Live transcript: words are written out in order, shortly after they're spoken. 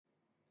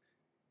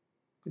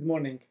Good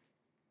morning.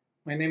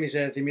 My name is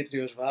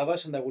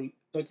D.G.Vavvas and I will be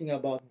talking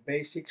about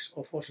basics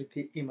of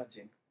OCT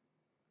imaging.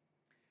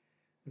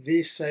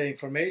 This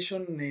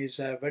information is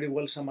very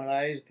well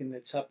summarized in the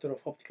chapter of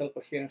Optical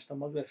Coherence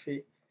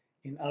Tomography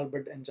in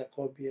Albert and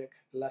Jacobiak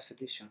last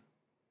edition.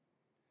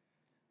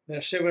 There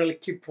are several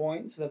key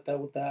points that I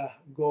would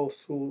go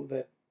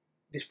through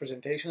this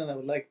presentation and I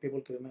would like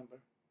people to remember.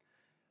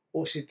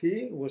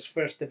 OCT was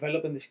first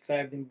developed and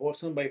described in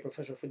Boston by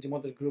Professor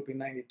Fujimoto's group in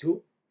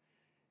 1992.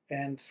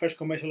 And first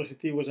commercial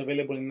OCT was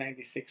available in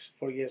 1996,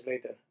 4 years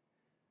later.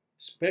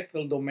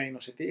 Spectral domain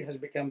OCT has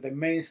become the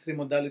mainstream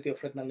modality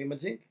of retinal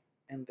imaging,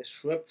 and the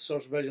swept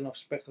source version of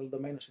spectral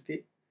domain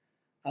OCT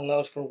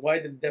allows for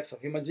wider depth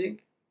of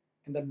imaging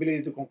and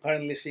ability to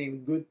concurrently see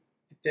in good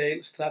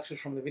detail structures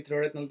from the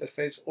vitreoretinal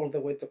interface all the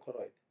way to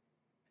choroid.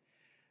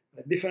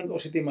 The different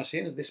OCT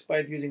machines,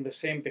 despite using the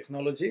same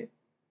technology,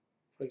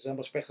 for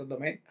example spectral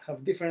domain,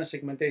 have different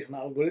segmentation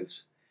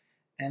algorithms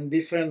and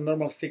different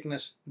normal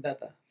thickness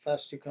data,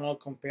 thus you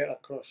cannot compare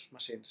across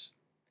machines.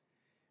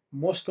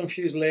 Most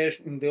confused layers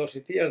in the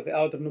OCT are the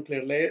outer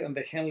nuclear layer and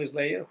the Henle's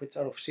layer, which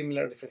are of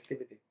similar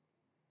reflectivity.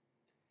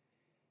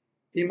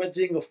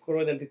 Imaging of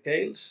choroidal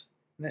details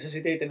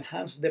necessitate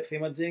enhanced depth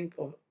imaging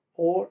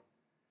or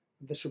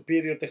the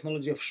superior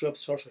technology of swept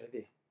source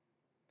OCT.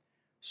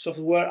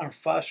 Software and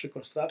fast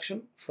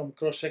reconstruction from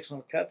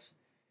cross-sectional cuts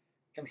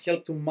can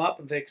help to map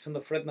the extent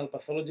of retinal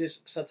pathologies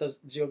such as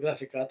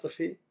geographic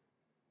atrophy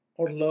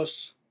or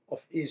loss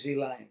of EZ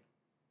line.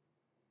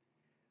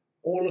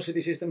 All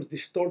OCT systems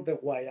distort the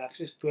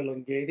y-axis to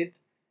elongate it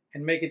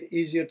and make it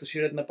easier to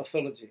see retina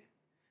pathology.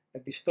 The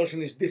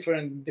distortion is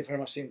different in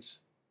different machines.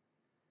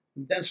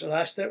 Dense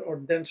raster or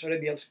dense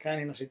radial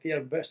scanning OCT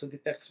are best to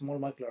detect small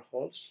macular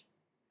holes.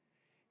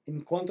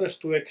 In contrast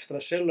to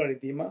extracellular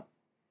edema,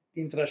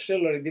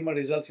 intracellular edema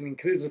results in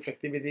increased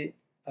reflectivity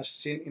as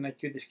seen in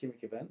acute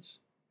ischemic events.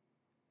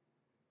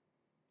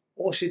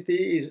 OCT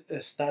is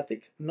a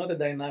static, not a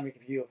dynamic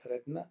view of the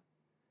retina.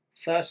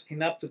 Thus,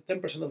 in up to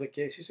 10% of the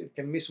cases, it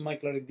can miss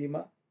macular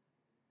edema,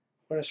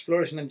 whereas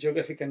fluorescent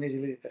angiography can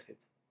easily detect it.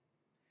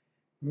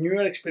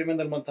 Newer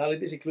experimental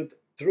modalities include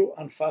true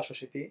and fast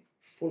OCT,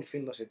 full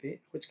field OCT,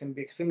 which can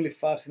be extremely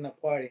fast in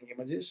acquiring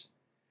images,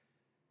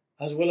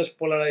 as well as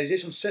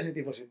polarization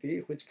sensitive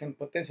OCT, which can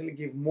potentially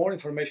give more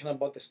information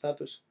about the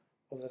status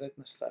of the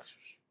retina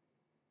structures.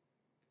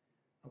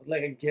 I would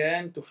like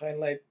again to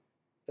highlight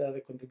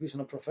the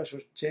contribution of Professor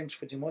James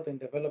Fujimoto in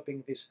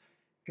developing this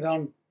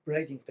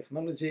groundbreaking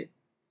technology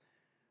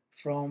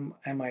from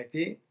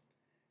MIT.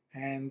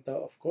 And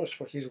of course,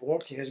 for his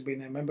work, he has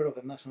been a member of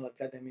the National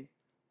Academy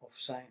of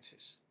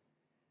Sciences.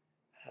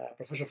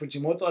 Professor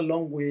Fujimoto,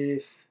 along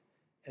with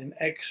an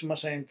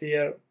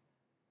ex-Massainteer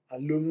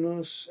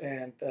alumnus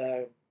and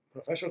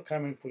Professor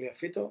Carmen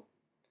Puliafito,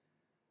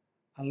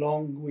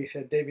 along with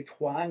David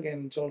Huang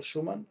and Joel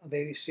Schumann,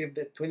 they received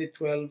the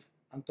 2012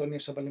 Antonio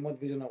Sabalimot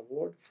Vision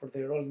Award for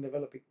their role in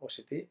developing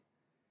OCT.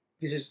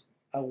 This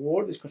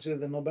award is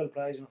considered the Nobel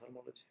Prize in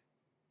Ophthalmology.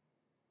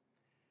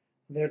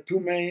 There are two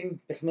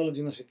main technologies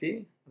in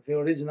OCT, the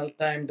original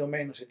time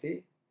domain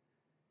OCT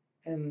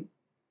and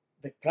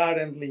the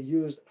currently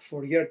used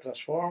Fourier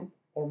transform,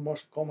 or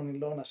most commonly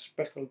known as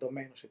spectral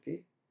domain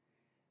OCT,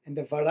 and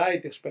a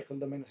variety of spectral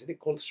domain OCT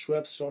called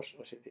swept source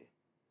OCT.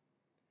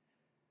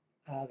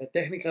 The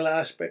technical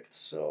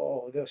aspects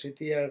of the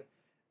OCT are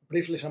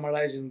briefly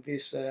summarized in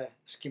these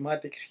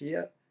schematics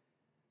here,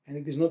 and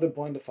it is not the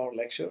point of our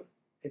lecture.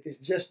 It is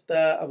just,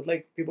 I would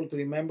like people to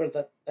remember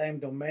that time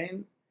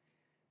domain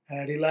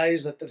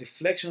relies that the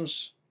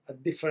reflections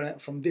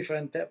from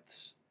different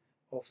depths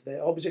of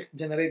the object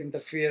generate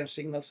interference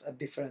signals at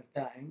different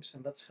times,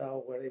 and that's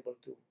how we're able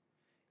to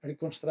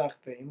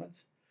reconstruct the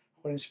image.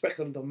 Where in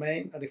spectral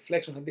domain,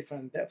 reflections at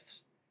different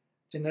depths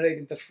generate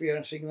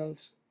interference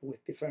signals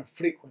with different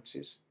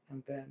frequencies,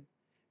 and then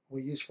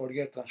we use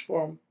Fourier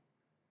transform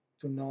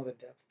to know the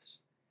depths.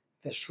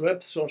 The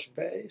swept source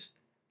based,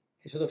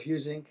 instead of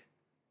using,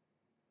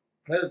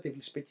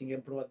 relatively speaking, a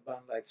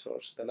broadband light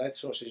source, the light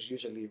source is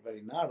usually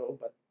very narrow,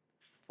 but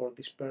for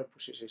these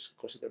purposes is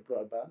considered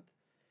broadband.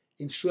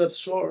 In swept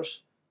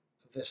source,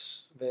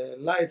 the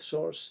light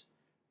source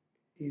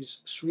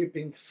is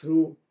sweeping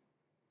through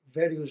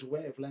various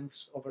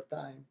wavelengths over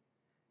time,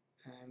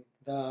 and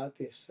that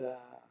is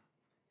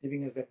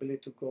giving us the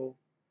ability to go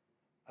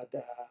at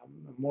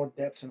more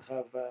depths and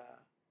have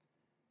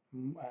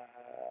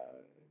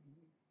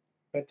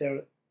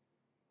better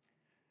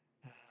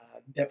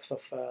depth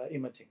of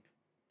imaging.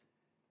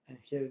 And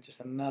here is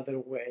just another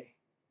way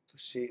to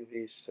see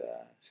these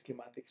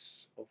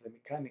schematics of the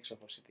mechanics of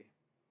OCT.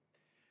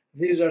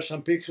 These are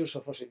some pictures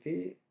of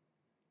OCT.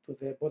 To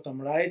the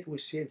bottom right, we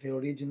see the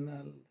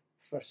original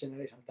first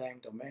generation time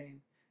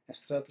domain and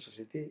Stratus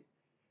OCT,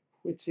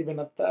 which even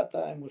at that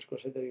time was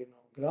considered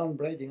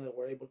groundbreaking, that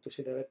we're able to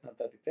see the retina at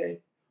that detail.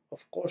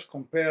 Of course,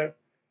 compared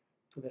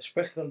to the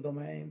spectral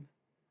domain,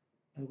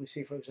 and we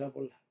see, for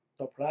example,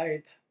 top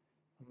right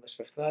on the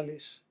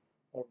spectralis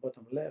or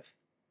bottom left,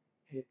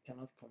 it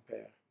cannot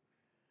compare.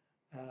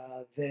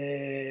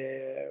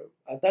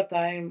 At that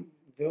time,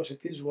 the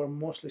OCTs were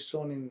mostly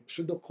shown in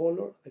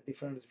pseudo-color. The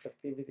different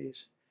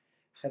reflectivities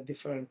had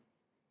different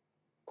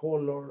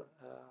color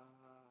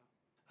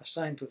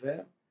assigned to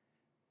them,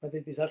 but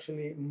it is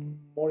actually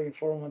more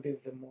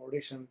informative, the more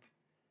recent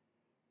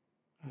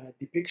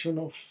depiction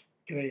of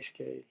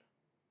grayscale.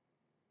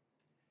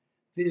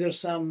 These are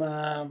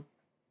some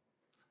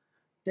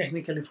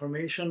technical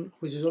information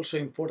which is also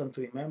important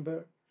to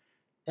remember.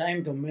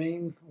 Time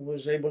domain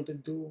was able to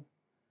do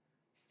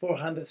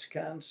 400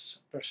 scans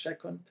per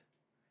second.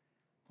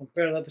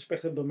 Compare that to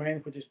spectral domain,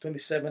 which is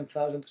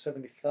 27,000 to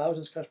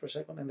 70,000 scans per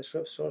second, and the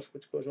swept source,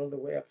 which goes all the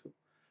way up to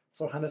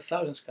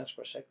 400,000 scans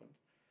per second.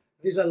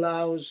 This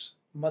allows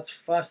much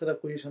faster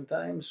acquisition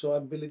time, so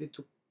ability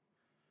to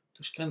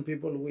scan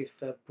people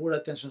with poor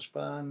attention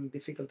span,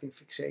 difficulty in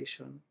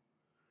fixation,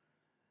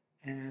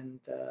 and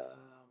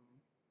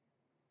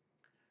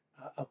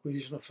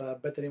acquisition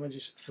of better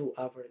images through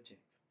averaging.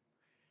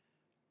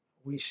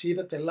 We see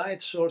that the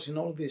light source in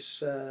all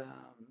these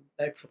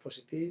types of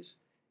OCTs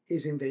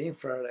is in the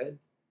infrared,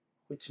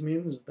 which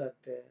means that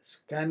the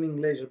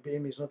scanning laser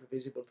beam is not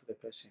visible to the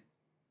patient.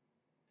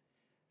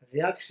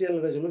 The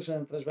axial resolution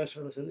and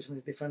transversal resolution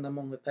is different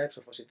among the types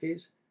of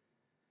OCTs.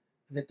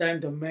 The time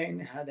domain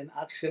had an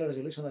axial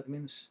resolution, that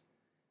means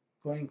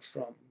going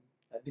from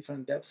a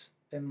different depth,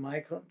 10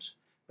 microns,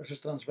 versus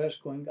transverse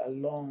going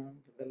along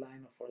the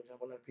line of, for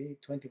example,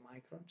 RP, 20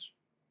 microns.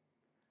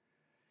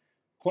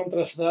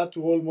 Contrast that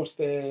to almost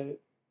a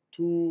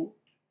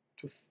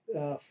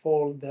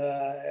two-fold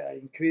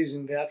increase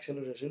in the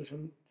axial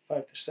resolution,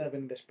 5 to 7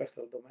 in the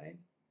spectral domain.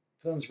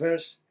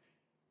 Transverse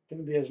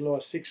can be as low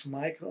as 6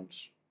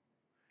 microns.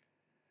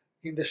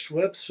 In the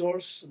swept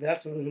source, the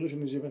axial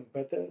resolution is even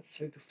better,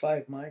 3 to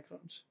 5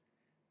 microns,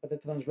 but the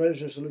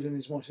transverse resolution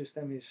in small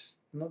system is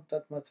not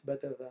that much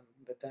better than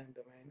the time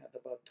domain at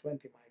about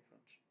 20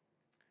 microns.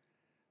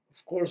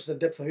 Of course, the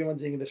depth of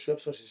imaging in the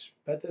swept source is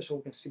better, so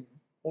we can see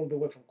all the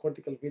way from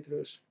cortical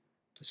vitreous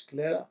to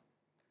sclera,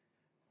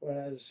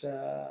 whereas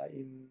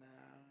in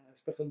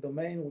spectral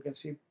domain, we can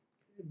see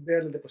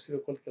barely the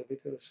posterior cortical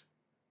vitreous,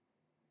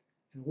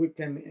 and we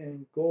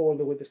can go all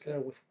the way to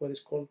sclera with what is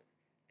called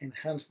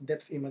enhanced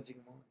depth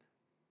imaging mode.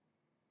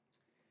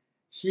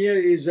 Here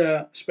is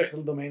a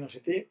spectral domain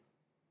OCT,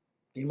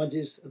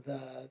 images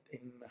that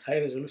in high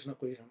resolution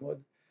acquisition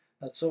mode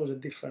that shows the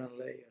different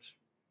layers.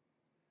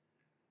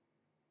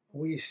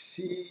 We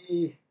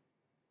see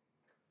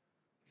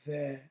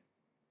that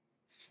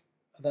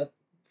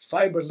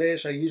fiber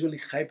layers are usually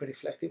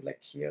hyper-reflective,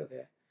 like here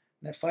the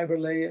nerve fiber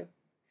layer,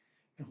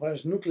 and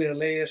whereas nuclear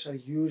layers are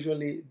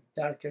usually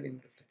darker in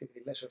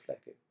reflectivity, less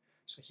reflective.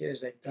 So here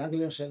is the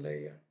ganglion cell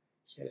layer,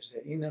 here is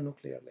the inner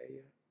nuclear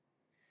layer,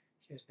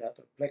 here is the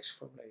outer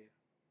plexiform layer.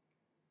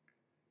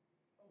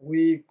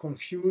 We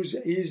confuse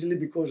easily,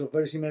 because of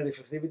very similar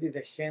reflectivity,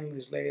 the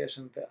Henle's layers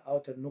and the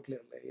outer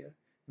nuclear layer.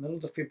 And a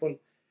lot of people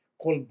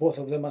call both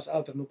of them as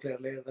outer nuclear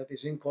layer. That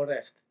is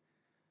incorrect.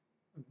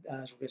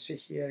 As we can see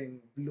here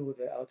in blue,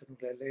 the outer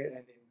nuclear layer,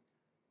 and in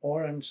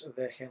orange,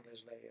 the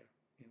Henle's layer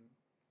in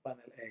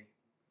panel A.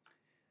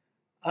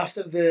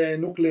 After the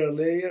nuclear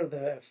layer,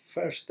 the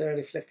first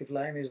reflective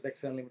line is the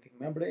external limiting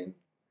membrane.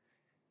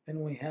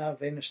 Then we have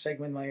the inner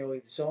segment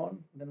myoid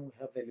zone. Then we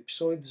have the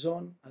ellipsoid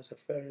zone as a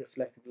very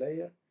reflective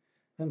layer.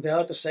 Then the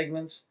outer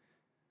segments,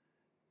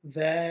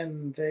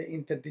 then the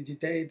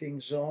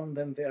interdigitating zone,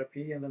 then the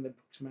RP, and then the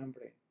Brooks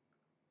membrane.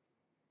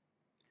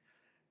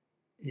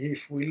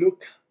 If we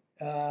look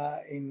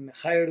in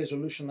higher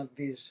resolution at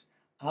these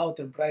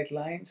outer bright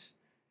lines,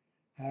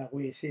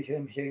 we see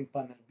them here in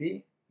panel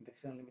B, the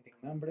external limiting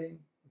membrane,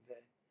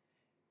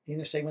 the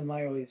inner segment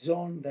myoid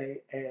zone,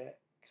 the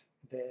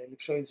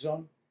ellipsoid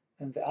zone,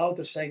 and the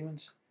outer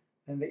segments,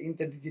 then the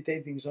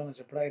interdigitating zone as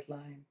a bright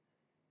line,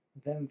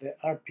 then the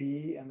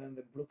RPE, and then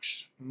the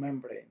Brooks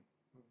membrane.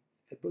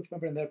 The Brooks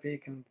membrane and the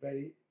RPE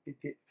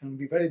can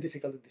be very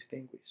difficult to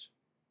distinguish.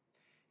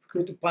 If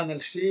we go to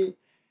panel C,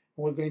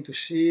 we're going to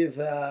see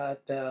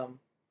that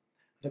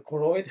the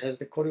choroid has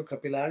the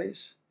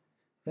choriocapillaris,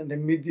 then the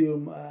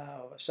medium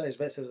size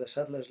vessels, the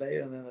Sattler's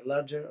layer, and then the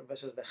larger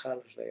vessels, the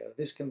Haller's layer.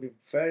 This can be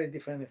very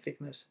different in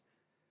thickness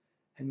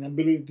and the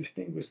ability to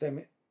distinguish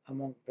them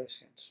among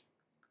patients.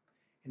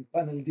 In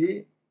panel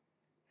D,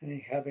 we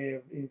have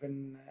an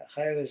even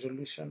higher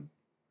resolution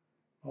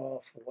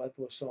of what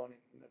was shown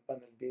in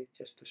panel B,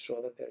 just to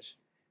show that there's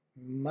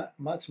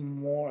much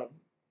more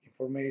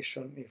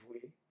information if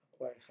we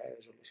acquire high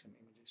resolution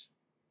images.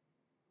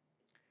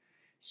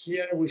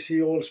 Here we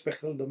see all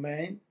spectral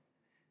domain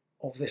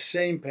of the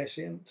same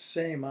patient,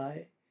 same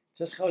eye,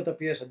 just how it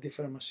appears at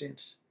different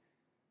machines.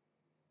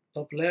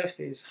 Top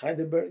left is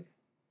Heidelberg,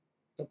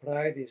 top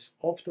right is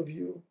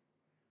OptoView,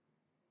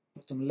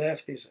 bottom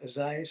left is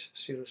Zeiss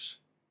Cirrus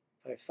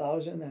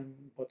 5000,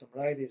 and bottom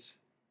right is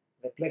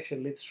the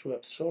Plexer lit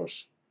swept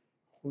source,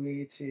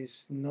 which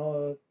is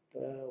not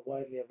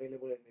widely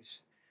available and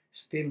is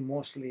still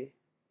mostly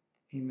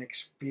in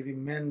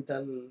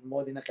experimental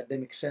mode in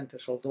academic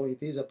centers, although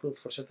it is approved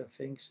for certain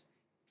things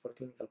for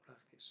clinical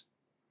practice.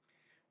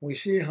 We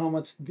see how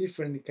much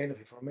different kind of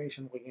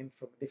information we get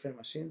from different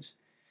machines,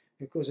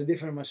 because the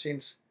different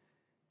machines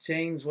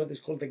change what is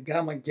called the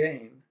gamma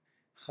gain,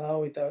 how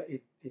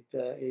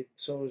it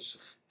shows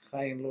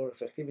high and low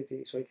reflectivity,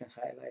 so it can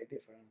highlight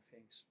different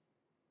things.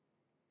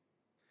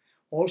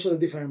 Also,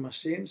 the different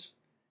machines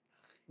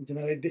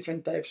generate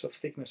different types of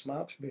thickness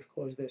maps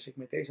because their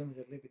segmentation is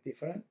a little bit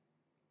different.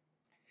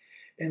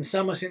 And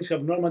some machines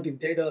have normative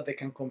data that they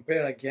can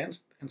compare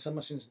against, and some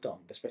machines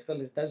don't. The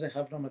spectralis doesn't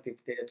have normative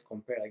data to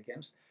compare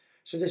against,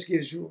 so it just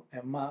gives you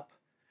a map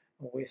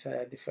with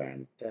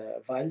different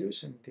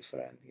values and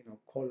different,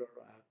 color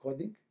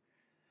coding.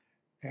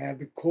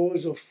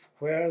 Because of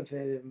where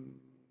the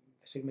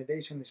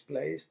segmentation is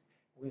placed,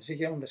 we can see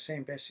here on the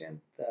same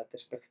patient that the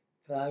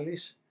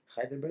spectralis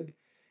Heidelberg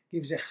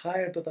gives a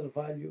higher total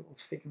value of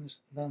thickness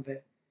than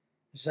the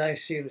Xi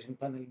series in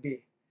panel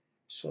B.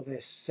 So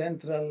the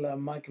central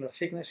macular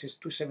thickness is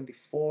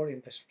 274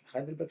 in the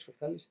Heidelberg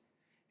spectralis,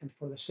 and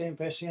for the same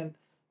patient,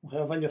 we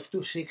have a value of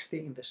 260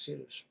 in the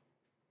series.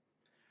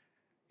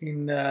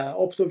 In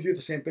OptoView,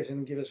 the same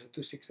patient gives us a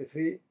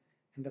 263,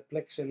 and the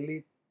Plex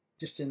Elite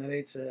just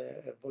generates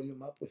a volume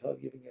map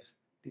without giving us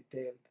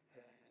detailed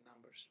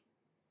numbers.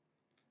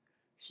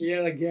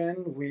 Here again,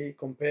 we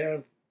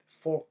compare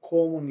 4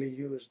 commonly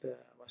used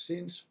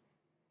machines,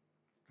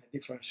 the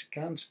different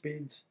scan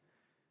speeds,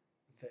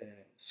 the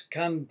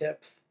scan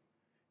depth.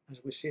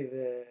 As we see,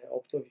 the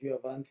OptoView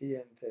Avanti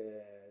and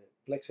the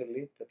Plex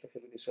Elite, the Plex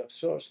Elite is web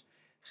source,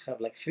 have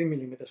like 3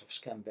 millimeters of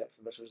scan depth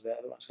versus the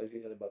other ones are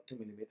usually about 2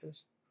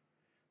 millimeters.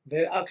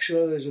 Their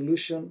actual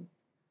resolution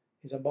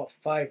is about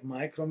 5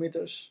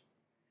 micrometers,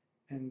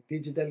 and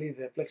digitally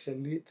the Plex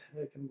Elite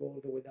can go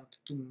all the way down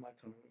to 2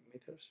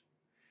 micrometers.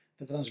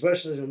 The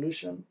transverse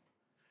resolution,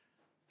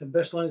 the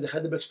best one is the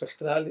Heidelberg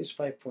Spectralis,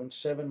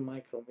 5.7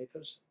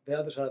 micrometers. The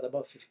others are at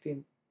about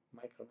 15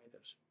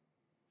 micrometers.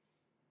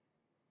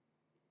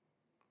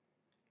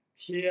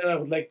 Here I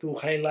would like to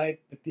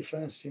highlight the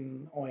difference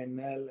in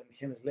ONL and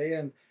Hennes layer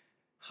and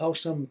how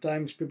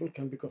sometimes people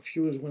can be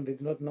confused when they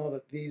do not know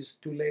that these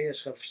two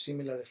layers have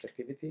similar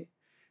reflectivity.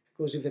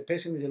 Because if the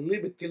patient is a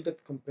little bit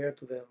tilted compared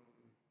to the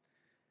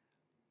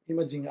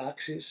imaging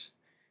axis,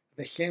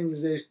 the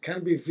Hennes layers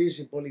can be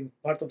visible in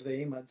part of the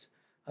image.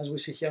 As we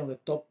see here on the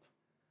top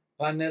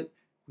panel,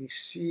 we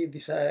see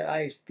this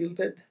eye is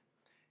tilted,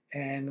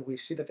 and we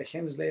see that the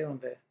Hennes layer on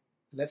the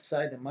left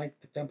side,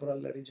 the temporal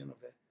region of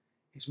the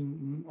is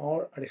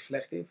more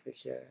reflective,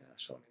 here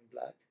shown in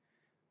black,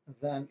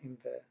 than in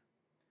the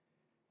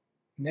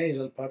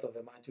nasal part of the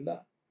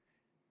macula.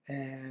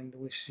 And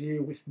we see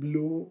with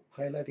blue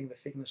highlighting the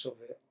thickness of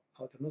the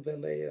outer nuclear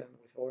layer, and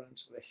with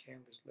orange the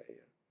Hennes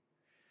layer.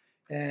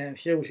 And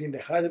here we see in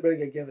the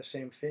Heidelberg again the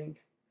same thing.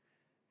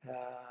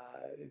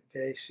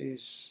 This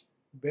is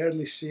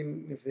barely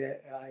seen if the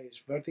eye is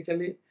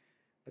vertically,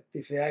 but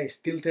if the eye is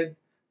tilted,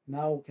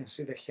 now we can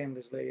see the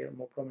Hennes layer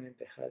more prominent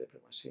in the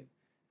Heidelberg machine.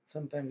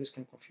 Sometimes this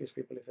can confuse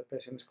people if the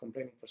patient is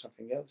complaining for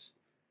something else.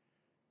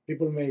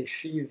 People may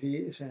see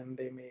this and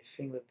they may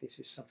think that this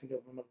is something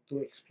abnormal to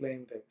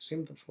explain the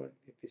symptoms when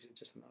this is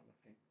just a normal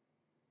thing.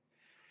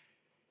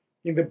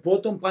 In the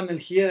bottom panel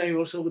here, I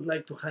also would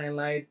like to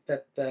highlight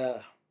that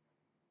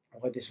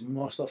what is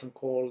most often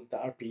called the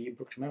RPE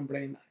Brooks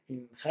membrane.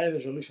 In high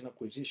resolution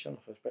acquisition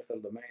of a spectral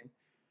domain,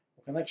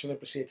 we can actually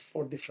appreciate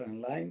 4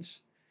 different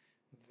lines.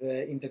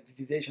 The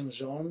interdigitation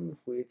zone,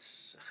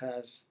 which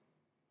has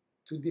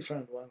 2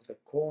 different ones, the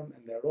cone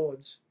and the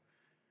rods.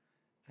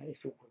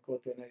 If we go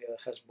to an area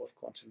that has both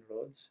cones and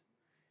rods,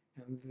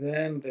 and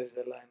then there's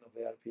the line of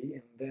the RPE,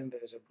 and then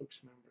there is a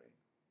Brooks membrane.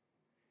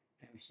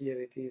 And here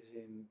it is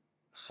in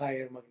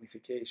higher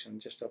magnification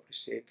just to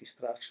appreciate the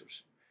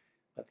structures,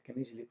 but can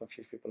easily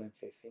confuse people and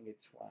they think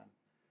it's one.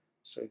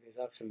 So it is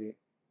actually,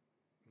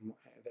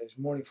 there is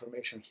more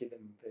information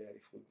hidden there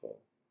if we go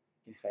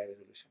in high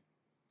resolution.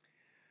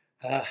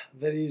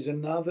 There is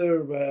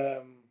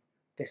another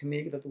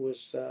technique that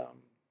was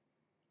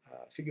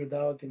figured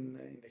out in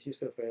the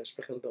history of a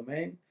spectral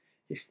domain.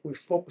 If we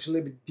focus a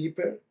little bit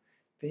deeper,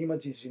 the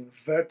image is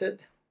inverted,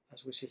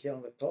 as we see here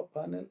on the top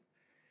panel,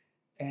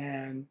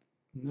 and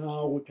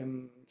now we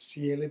can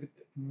see a little bit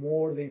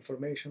more the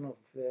information of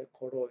the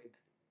choroid.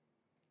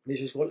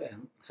 This is called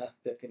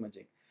enhanced depth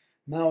imaging.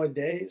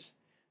 Nowadays,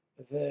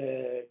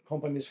 the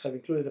companies have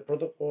included a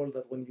protocol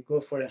that when you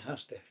go for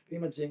enhanced depth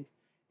imaging,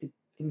 it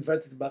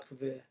inverts back to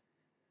the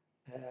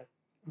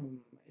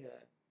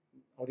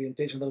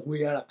orientation that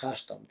we are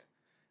accustomed.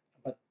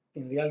 But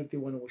in reality,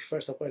 when we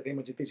first acquire the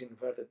image, it is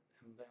inverted,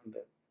 and then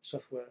the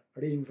software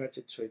reinverts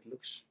it so it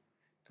looks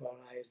to our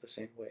eyes the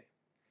same way.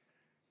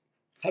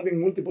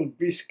 Having multiple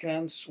B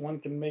scans, one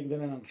can make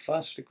then an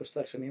advanced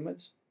reconstruction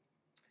image,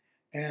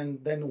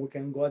 and then we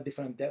can go at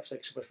different depths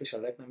like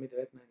superficial retina,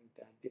 mid-retina,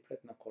 and deep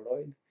retina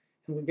choroid,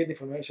 and we get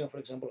information, for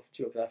example, of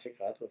geographic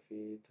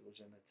atrophy,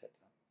 drusen, etc.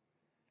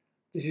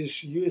 This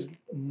is used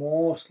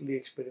mostly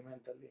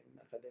experimentally in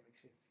academic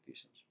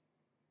institutions.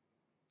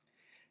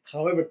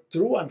 However,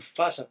 true and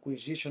fast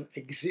acquisition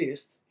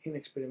exists in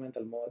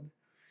experimental mode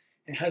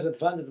and has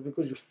advantage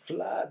because you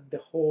flood the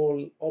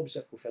whole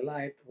object with a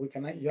light. You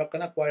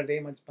can acquire the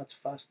image much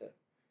faster.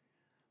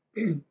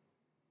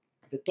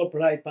 The top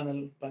right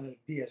panel, panel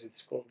D as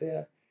it's called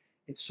there,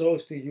 it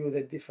shows to you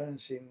the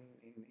difference in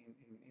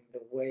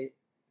the way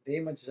the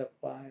image is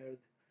acquired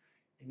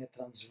in a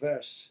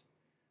transverse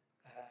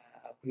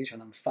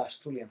acquisition and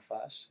fast, truly and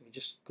fast. You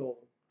just go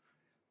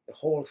the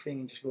whole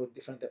thing and just go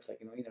different depths,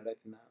 like inner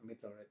retina,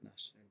 middle retina,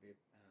 maybe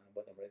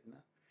bottom retina.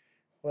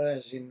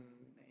 Whereas in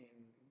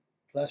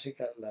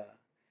classical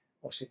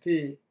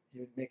OCT, you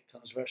would make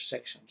transverse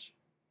sections.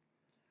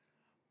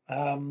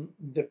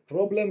 The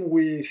problem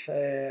with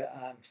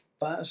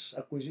fast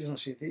acquisition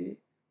OCT,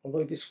 although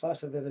it is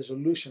faster, the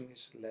resolution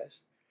is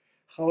less.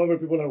 However,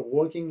 people are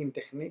working in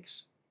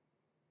techniques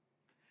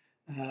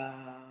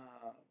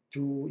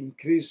to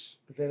increase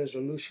the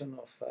resolution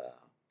of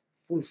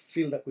full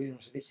field acquisition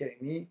OCT here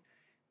in E.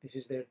 This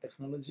is their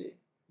technology,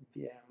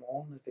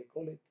 DM-on as they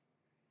call it.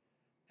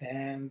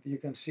 And you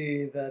can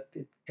see that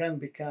it can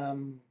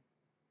become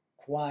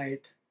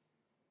quite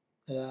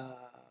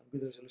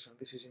good resolution.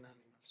 This is in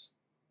animals.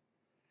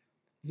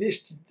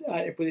 This,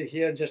 I put it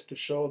here just to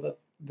show that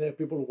there are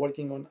people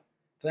working on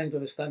trying to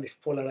understand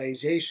if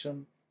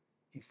polarization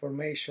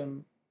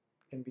information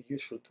can be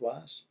useful to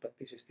us, but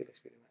this is still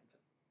experimental.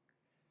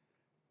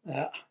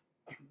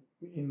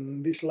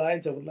 In these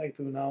slides, I would like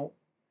to now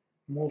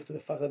move to the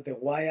fact that the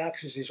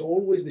y-axis is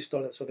always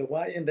distorted. So the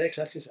y and the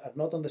x-axis are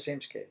not on the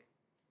same scale.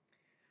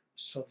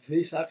 So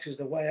this axis,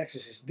 the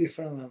y-axis, is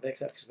different than the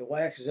x-axis. The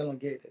y-axis is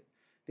elongated.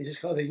 This is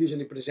how they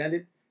usually present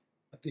it,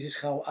 but this is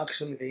how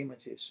actually the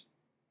image is.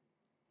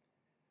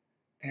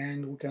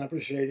 And we can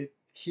appreciate it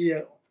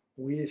here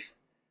with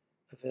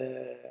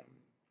the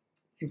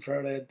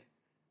infrared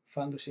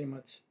fundus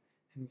image.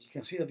 And you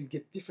can see that you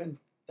get different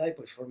type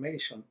of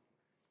information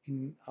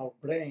in our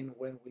brain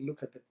when we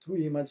look at the true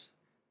image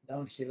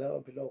down here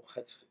or below,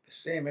 has the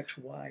same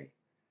XY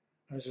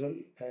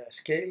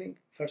scaling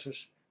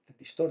versus the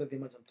distorted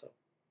image on top.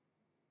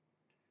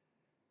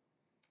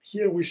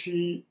 Here we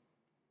see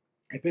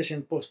a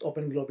patient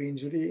post-open globe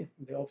injury,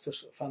 the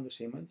optos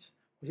fundus image.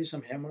 We see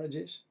some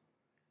hemorrhages,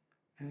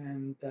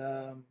 and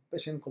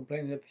patient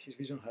complaining that his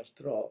vision has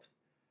dropped.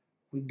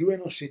 We do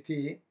an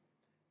OCT,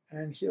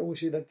 and here we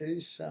see that there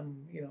is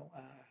some,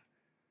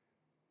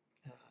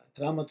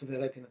 trauma to the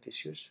retina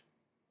tissues,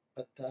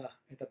 but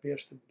it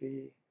appears to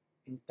be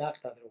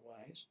intact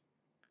otherwise.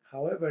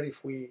 However,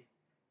 if we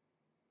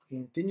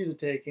continue to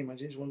take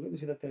images, we're going to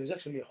see that there is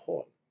actually a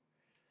hole.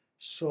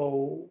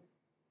 So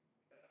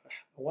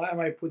why am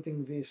I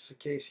putting this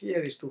case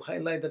here is to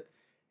highlight that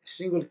a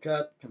single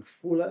cut can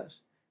fool us.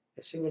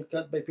 A single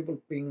cut by people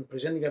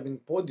presenting up in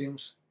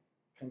podiums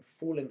can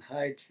fool and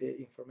hide the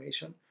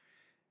information.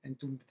 And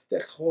to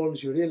detect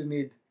holes, you really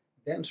need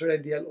dense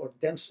radial or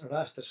dense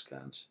raster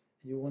scans.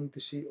 You want to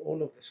see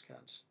all of the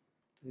scans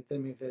to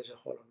determine if there is a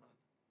hole or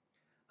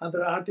not.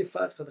 Other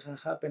artifacts that can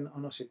happen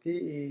on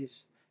OCT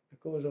is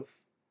because of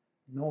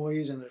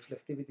noise and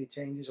reflectivity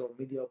changes or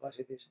media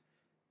opacities,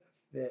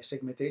 the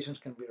segmentations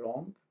can be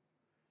wrong.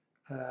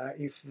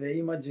 If the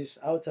image is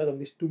outside of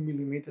these 2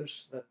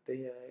 millimeters that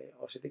the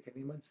OCT can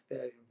image, they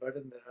are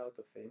inverted and they're out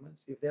of the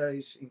image. If there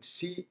is in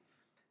C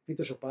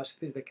vitreous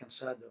opacities, they can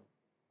shadow.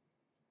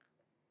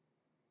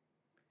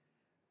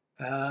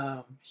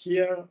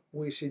 Here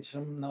we see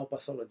some now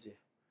pathology.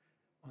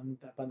 On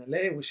the panel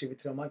A, we see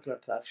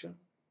vitreomacular traction.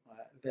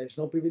 There is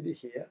no PVD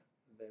here.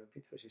 The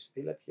vitreous is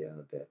still adherent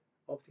at the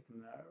optic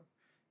nerve.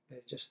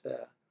 There's just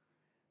a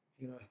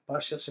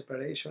partial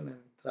separation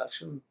and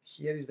traction.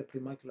 Here is the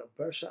premacular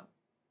bursa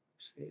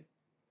still,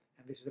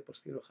 and this is the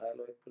posterior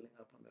hyaloid pulling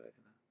up on the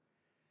retina.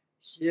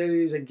 Here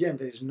is again,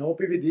 there is no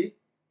PVD.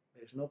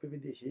 There is no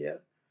PVD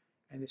here,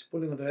 and it's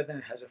pulling on the retina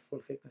and has a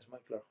full thickness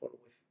macular hole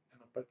with an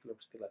operculum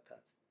still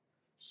attached.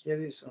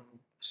 Here is on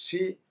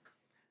C,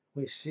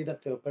 we see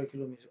that the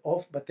operculum is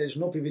off, but there is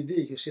no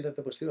PVD. You see that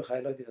the posterior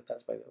hyaloid is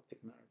attached by the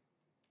optic nerve.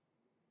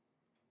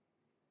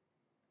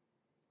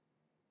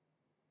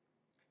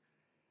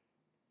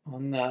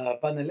 On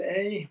panel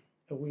A,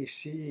 we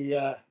see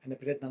an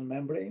epiretinal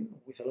membrane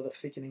with a lot of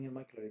thickening and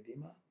macular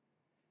edema.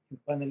 In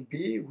panel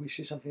B, we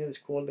see something that is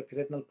called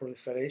epiretinal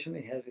proliferation.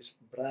 It has this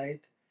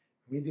bright,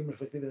 medium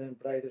reflectivity and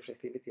bright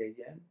reflectivity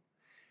again.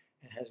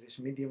 It has this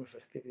medium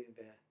reflectivity in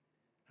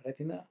the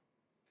retina.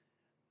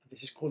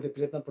 This is called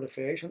epiretinal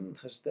proliferation. It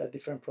has a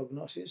different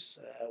prognosis,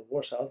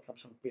 worse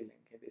outcomes on peeling.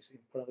 It is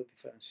important to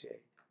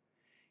differentiate.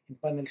 In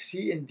panel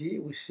C and D,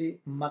 we see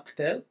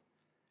MACTEL.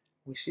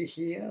 We see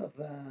here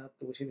that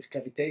we see these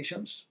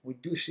cavitations. We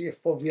do see a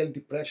foveal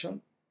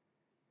depression,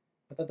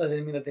 but that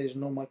doesn't mean that there is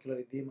no macular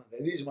edema.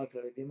 There is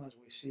macular edema as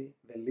we see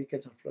the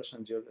leakage and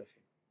fluorescent angiography.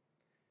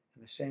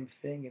 And the same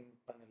thing in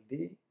panel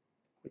D,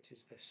 which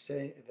is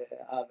the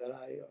other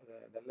eye,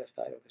 the left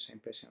eye of the same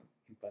patient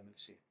in panel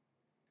C.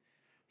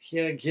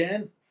 Here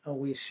again,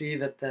 we see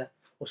that the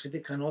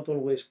OCT cannot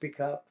always pick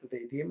up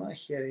the edema.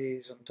 Here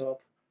is on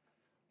top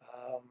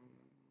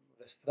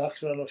the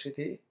structural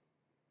OCT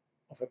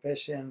of a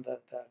patient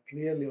that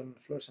clearly on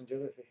fluorescent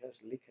angiography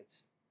has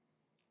leakage.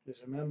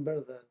 Please remember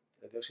that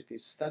the OCT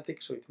is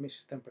static, so it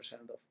misses 10%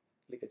 of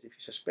leakage. If you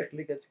suspect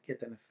leakage,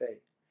 get an FA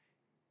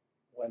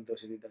when the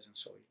OCT doesn't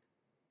show it.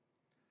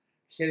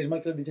 Here is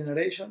macular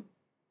degeneration,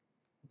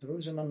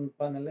 drusen on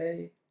panel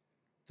A,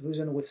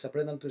 drusen with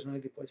subretinal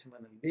drusenioid deposits in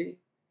panel B,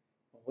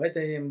 wet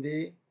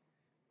AMD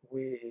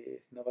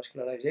with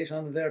neovascularization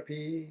on the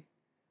RPE,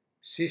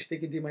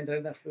 cystic edema in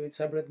retinal fluid,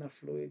 subretinal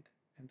fluid,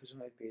 and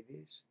drusenoid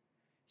PEDs.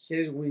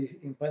 Here is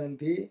in panel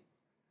D,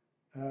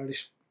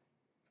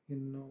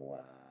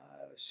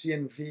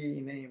 CNV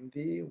in AMD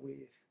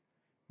with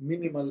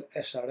minimal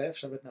SRF,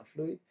 subretinal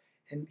fluid.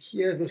 And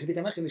here the OCT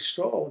can actually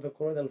show the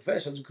choroidal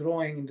vessels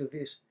growing into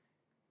this,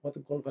 what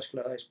we call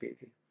vascularized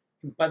PED.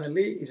 In panel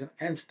E is an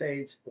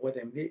end-stage wet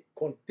AMD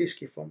called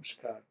disciform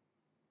scar.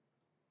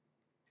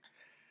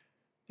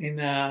 In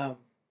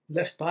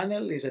left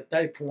panel is a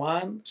type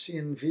 1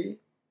 CNV,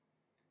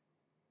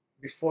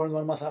 before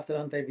one month after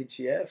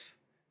anti-VEGF.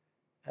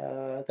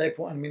 Type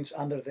 1 means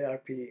under the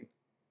RPE.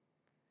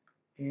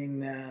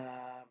 In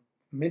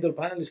middle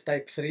panel is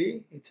type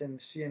 3. It's a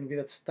CNV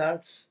that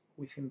starts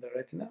within the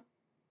retina.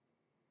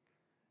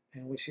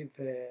 And we see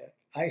the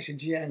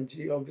ICG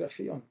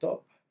angiography on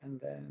top, and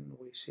then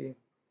we see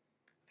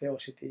the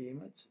OCT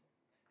image.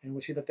 And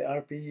we see that the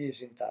RPE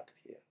is intact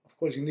here. Of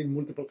course, you need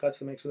multiple cuts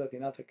to make sure that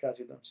in other cuts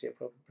you don't see a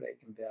proper break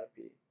in the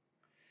RPE.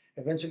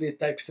 Eventually,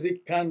 type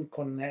 3 can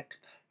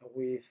connect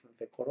with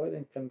the choroid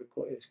and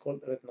it's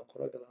called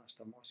retinochoroidal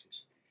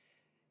anastomosis.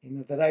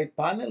 In the right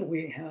panel,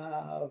 we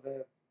have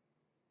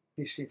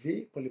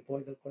PCV,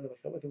 polypoidal choroidal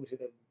vasculopathy. We see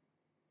the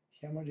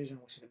hemorrhages and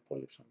we see the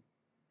polyps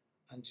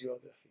on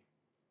angiography.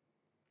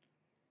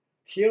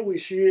 Here we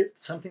see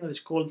something that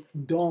is called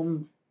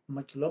dome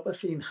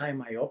maculopathy in high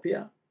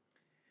myopia.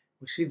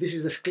 We see this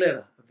is the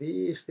sclera.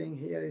 This thing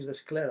here is the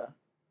sclera.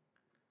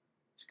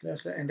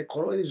 And the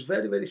choroid is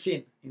very, very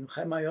thin. In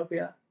high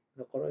myopia,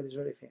 the choroid is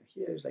very thin.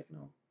 Here is like,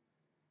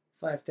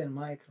 5, 10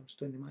 microns,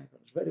 20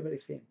 microns, very, very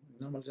thin.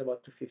 Normally it's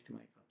about 250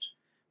 microns.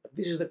 But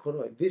this is the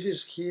choroid. This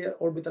is here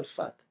orbital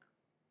fat.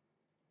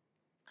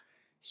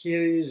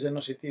 Here is an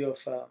OCT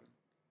of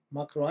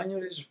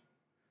macroaneurysm,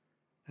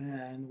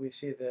 and we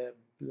see the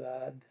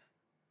blood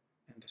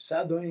and the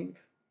shadowing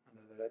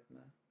under the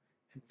retina.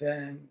 And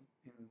then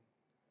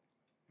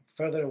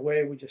further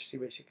away, we just see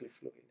basically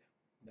fluid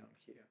down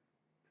here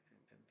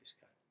and this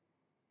guy.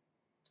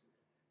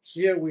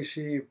 Here we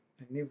see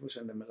the nevus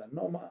and the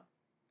melanoma,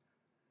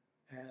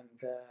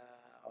 and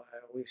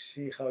we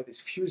see how it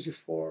is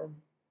fusiform,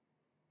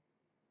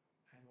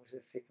 and we see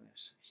the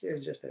thickness. Here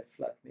is just a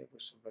flat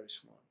nevus, very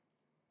small.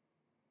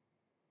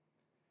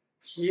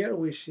 Here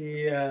we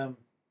see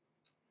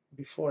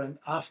before and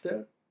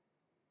after.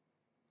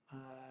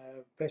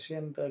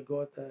 Patient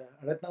got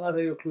retinal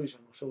artery occlusion.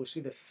 So we see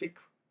the thick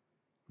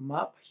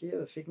map here,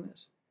 the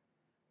thickness.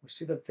 We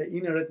see that the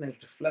inner retina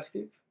is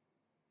reflective.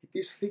 It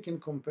is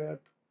thickened compared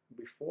to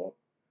before.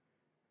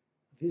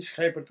 This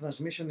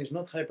hypertransmission is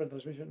not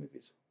hypertransmission, it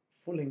is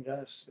fooling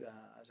us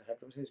as a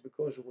hypertransmission. It's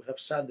because we have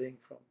shadowing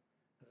from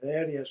the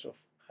areas of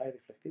high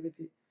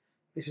reflectivity.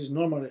 This is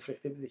normal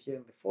reflectivity here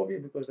in the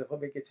fovea because the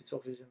fovea gets its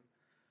oxygen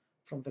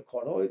from the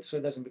choroid, so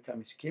it doesn't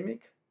become ischemic.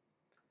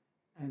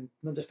 And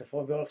not just the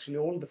fovea, actually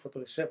all the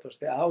photoreceptors,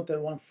 the outer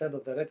 1/3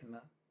 of the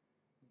retina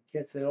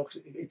gets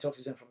its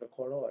oxygen from the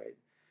choroid.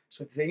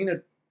 So the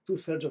inner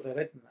 2/3 of the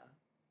retina,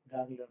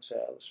 ganglion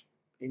cells,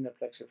 inner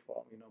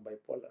plexiform,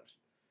 bipolars,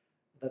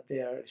 that they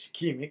are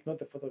ischemic, not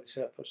the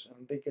photoreceptors,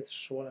 and they get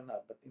swollen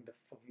up. But in the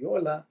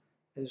foveola,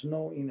 there is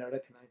no inner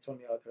retina, it's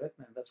only outer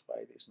retina, and that's why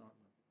it is normal.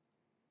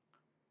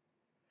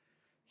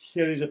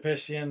 Here is a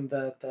patient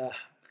that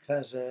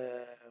has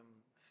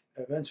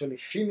eventually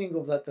thinning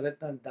of that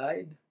retina,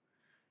 died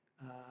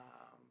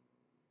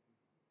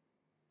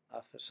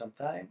after some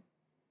time.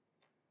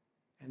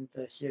 And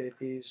here it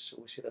is,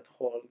 we see that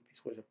whole,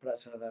 this was a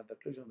Pratt-Central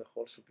occlusion, the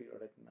whole superior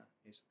retina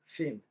is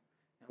thin.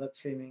 And that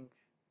thinning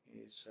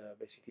is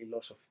basically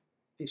loss of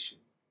tissue.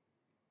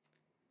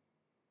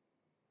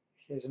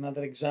 Here's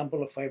another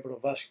example of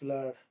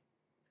fibrovascular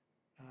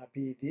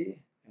PED,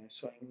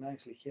 showing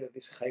nicely here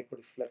this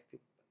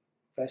hyperreflective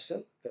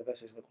vessel. The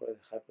vessels in the choroid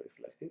are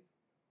hyperreflective.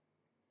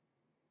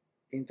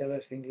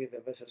 Interestingly, the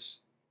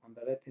vessels on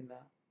the retina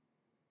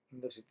in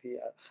the OCT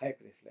are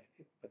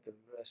hyperreflective, but the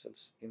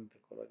vessels in the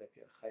choroid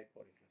appear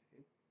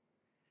hyporeflective.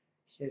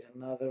 Here's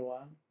another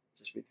one,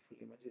 just beautiful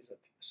images that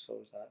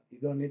shows that. You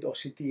don't need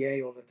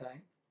OCTA all the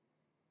time.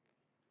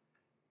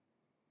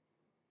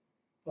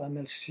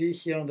 Panel C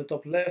here on the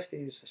top left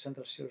is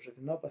central serous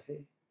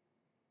retinopathy,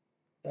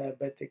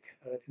 diabetic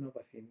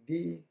retinopathy in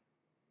D,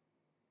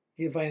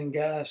 Irvine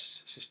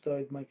gas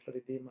cystoid macular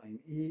edema in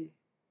E,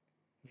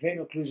 vein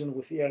occlusion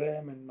with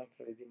ERM and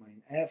macular edema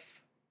in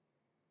F,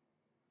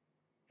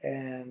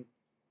 and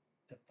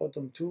the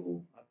bottom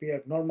two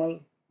appear normal,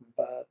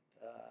 but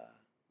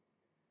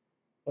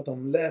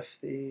bottom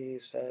left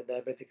is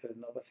diabetic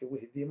retinopathy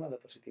with edema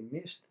that OCT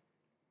missed,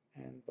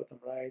 and bottom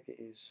right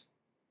is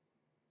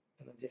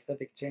the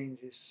telangiectatic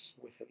changes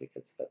with the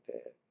leakage that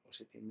the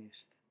OCT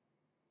missed.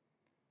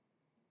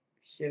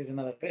 Here is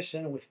another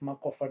patient with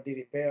MAC-OFRD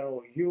repair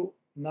or U,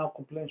 now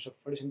complains of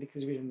recent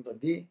decreased vision in the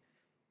D,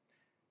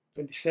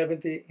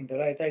 20/70 in the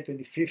right eye,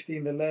 20/50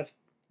 in the left.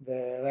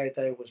 The right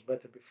eye was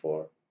better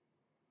before.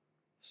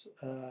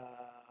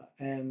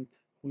 And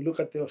we look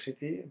at the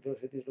OCT. The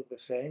OCTs look the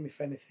same.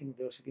 If anything,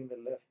 the OCT in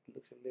the left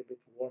looks a little bit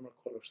warmer,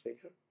 color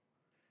thicker.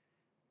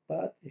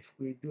 But if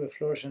we do a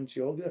fluorescent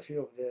geography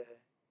of the,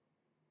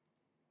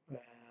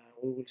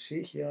 we will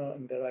see here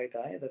in the right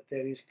eye that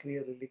there is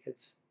clearly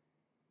leakage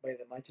by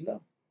the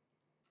macula,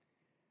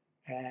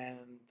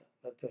 and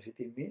that the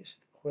OCT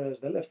missed, whereas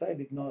the left eye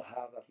did not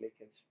have that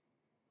leakage.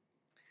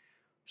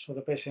 So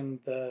the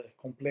patient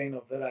complained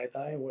of the right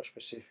eye was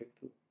specific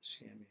to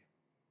CME.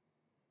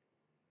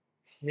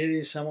 Here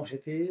is some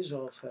OCTs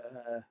of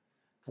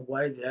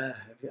wide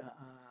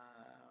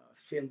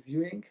field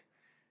viewing.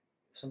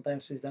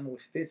 Sometimes it's done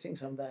with stitching,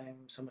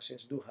 sometimes some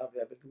machines do have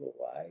the ability to go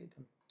wide.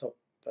 On top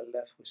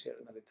left we see a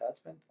retinal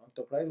detachment, on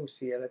top right we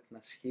see a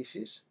retinal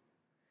schisis.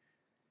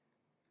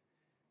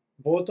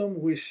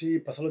 Bottom we see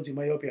pathologic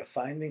myopia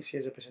findings.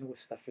 Here's a patient with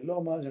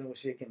staphylomas, and we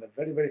see again the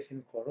very, very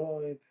thin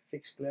choroid,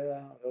 thick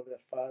sclera, the orbital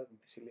fat, and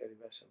the ciliary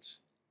vessels.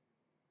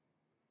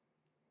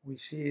 We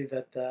see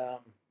that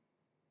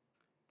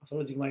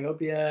pathologic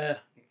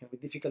myopia, it can be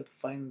difficult to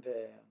find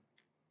the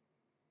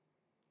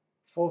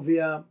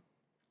fovea.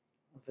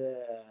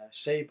 The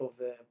shape of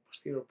the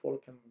posterior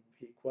pole can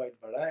be quite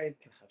varied,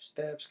 can have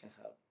steps, can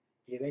have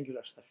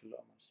irregular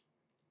staphylomas.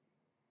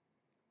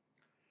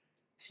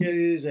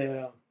 Here is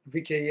a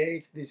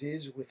VKH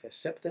disease with a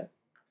septa.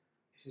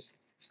 It's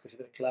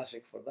considered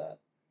classic for that.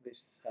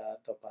 This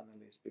top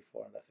panel is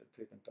before and after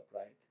treatment, top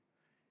right,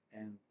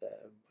 and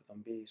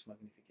bottom B is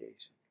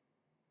magnification.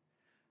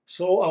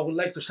 So I would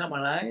like to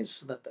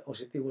summarize that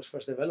OCT was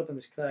first developed and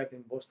described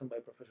in Boston by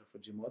Professor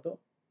Fujimoto.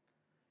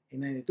 In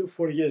 1992,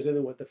 4 years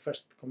later, was the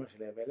first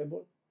commercially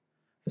available.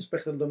 The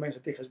spectral domain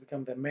OCT has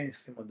become the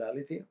mainstream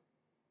modality.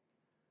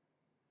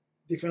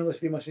 Different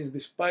OCT machines,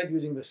 despite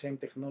using the same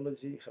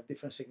technology, have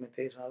different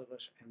segmentation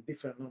algorithms and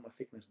different normal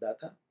thickness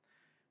data.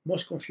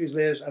 Most confused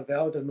layers are the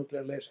outer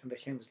nuclear layers and the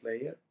Hens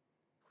layer,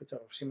 which are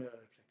of similar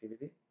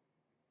reflectivity.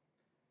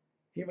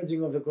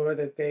 Imaging of the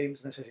choroidal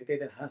tails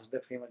necessitate enhanced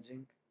depth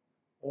imaging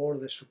or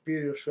the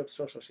superior swept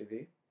source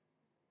OCT.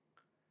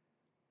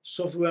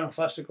 Software and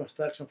fast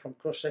reconstruction from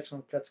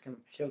cross-sectional cuts can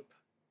help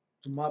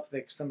to map the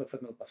extent of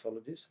retinal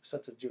pathologies,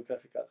 such as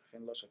geographic atrophy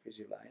and loss of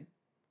easy line.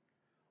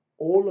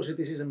 All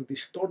OCT systems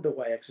distort the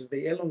y-axis,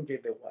 they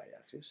elongate the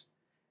y-axis,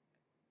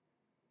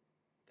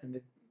 and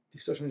the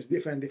distortion is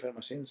different in different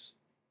machines.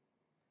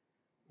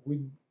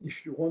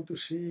 If you want to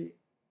see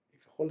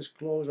if a hole is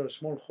closed or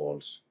small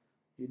holes,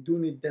 you do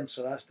need dense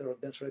raster or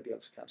dense radial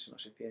scans in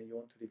OCT, and you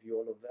want to review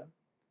all of them.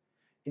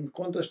 In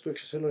contrast to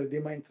extracellular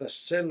edema,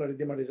 intracellular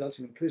edema results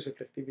in increased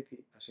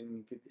reflectivity as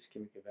in acute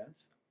ischemic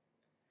events.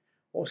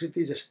 OCT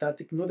is a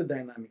static, not a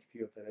dynamic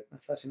view of the retina,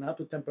 thus in up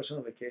to 10%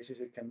 of the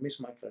cases it can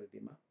miss macular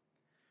edema,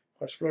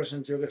 whereas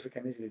fluorescent geography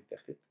can easily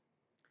detect it.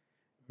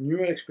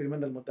 Newer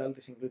experimental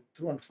modalities include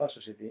true and fast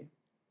OCT,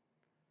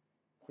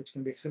 which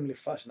can be extremely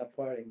fast in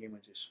acquiring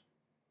images.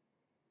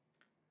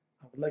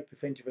 I would like to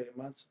thank you very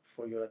much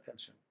for your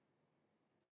attention.